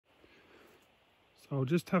I'll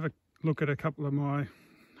just have a look at a couple of my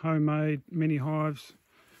homemade mini hives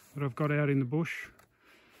that I've got out in the bush.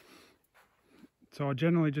 So I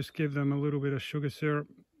generally just give them a little bit of sugar syrup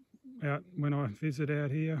out when I visit out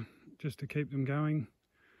here, just to keep them going.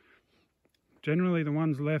 Generally the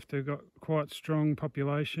ones left have got quite strong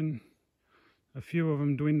population. A few of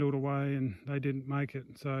them dwindled away and they didn't make it,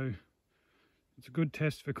 so it's a good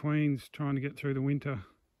test for queens trying to get through the winter.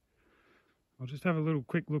 I'll just have a little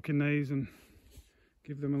quick look in these and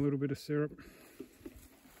give them a little bit of syrup.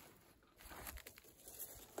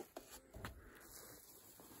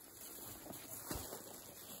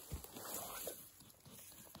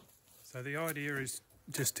 So the idea is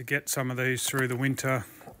just to get some of these through the winter,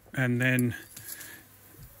 and then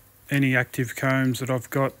any active combs that I've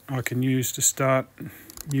got I can use to start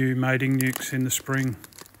new mating nukes in the spring.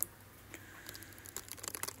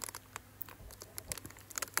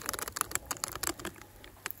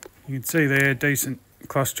 You can see there, decent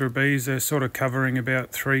cluster of bees. They're sort of covering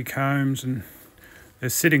about 3 combs and they're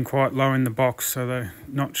sitting quite low in the box, so they're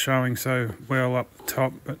not showing so well up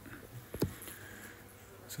top, but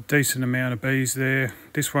it's a decent amount of bees there.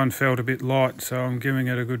 This one felt a bit light, so I'm giving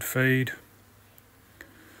it a good feed.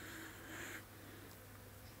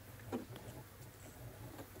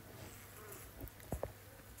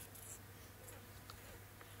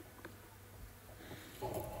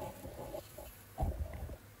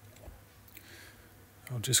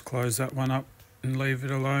 I'll just close that one up and leave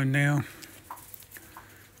it alone now.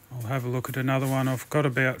 I'll have a look at another one. I've got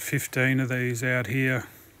about 15 of these out here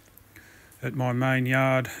at my main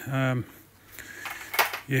yard.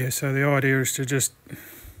 Yeah, so the idea is to just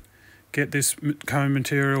get this comb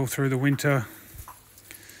material through the winter,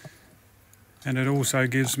 and it also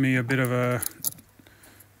gives me a bit of a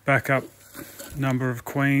backup number of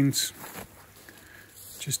queens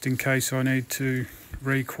just in case I need to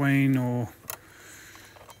requeen, or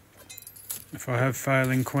if I have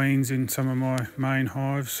failing queens in some of my main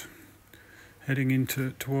hives heading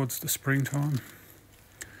into towards the springtime.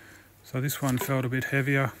 So this one felt a bit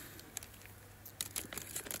heavier.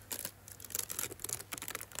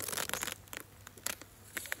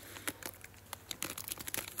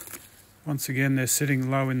 Once again, they're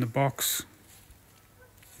sitting low in the box.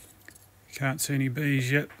 You can't see any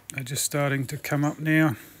bees yet, they're just starting to come up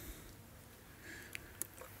now.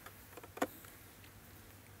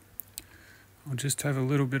 I'll just have a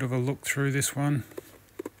little bit of a look through this one.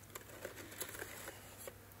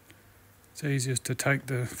 It's easiest to take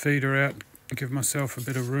the feeder out and give myself a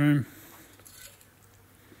bit of room.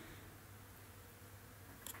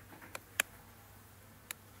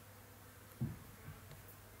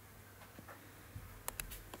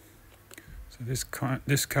 So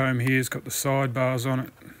this comb here's got the sidebars on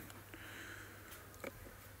it.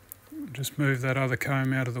 Just move that other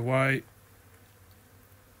comb out of the way.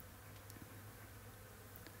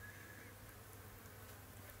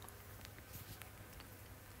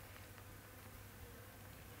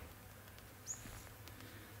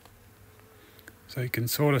 So you can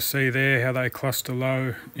sort of see there how they cluster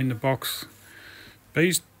low in the box.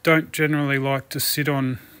 Bees don't generally like to sit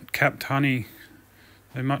on capped honey.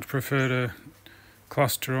 They much prefer to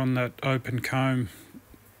cluster on that open comb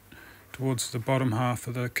towards the bottom half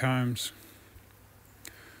of the combs.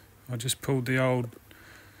 I just pulled the old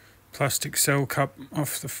plastic cell cup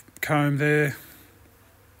off the comb there.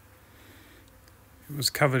 It was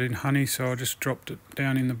covered in honey, so I just dropped it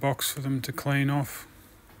down in the box for them to clean off.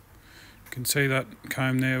 You can see that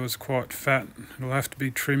comb there was quite fat. It'll have to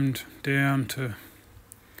be trimmed down to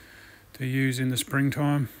use in the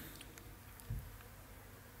springtime.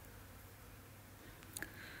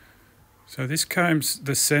 So this comb's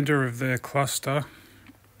the centre of their cluster,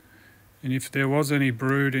 and if there was any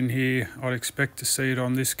brood in here, I'd expect to see it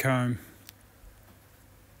on this comb.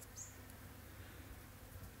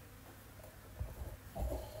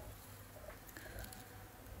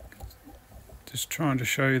 Just trying to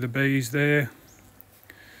show you the bees there.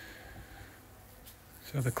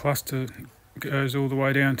 So the cluster goes all the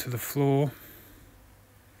way down to the floor,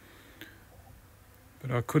 but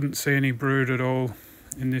I couldn't see any brood at all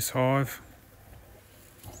in this hive.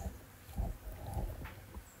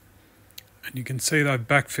 And you can see they've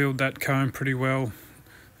backfilled that comb pretty well.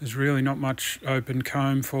 There's really not much open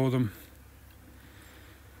comb for them.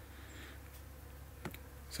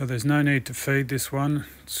 So there's no need to feed this one.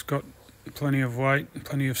 It's got plenty of weight,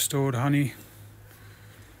 plenty of stored honey.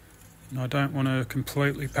 And I don't want to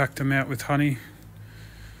completely pack them out with honey,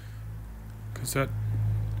 because that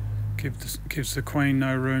gives the queen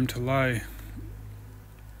no room to lay.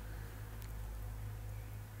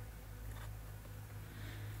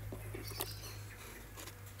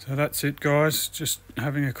 So that's it, guys. Just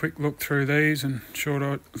having a quick look through these, and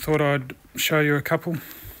thought I'd show you a couple.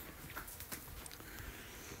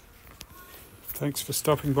 Thanks for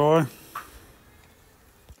stopping by.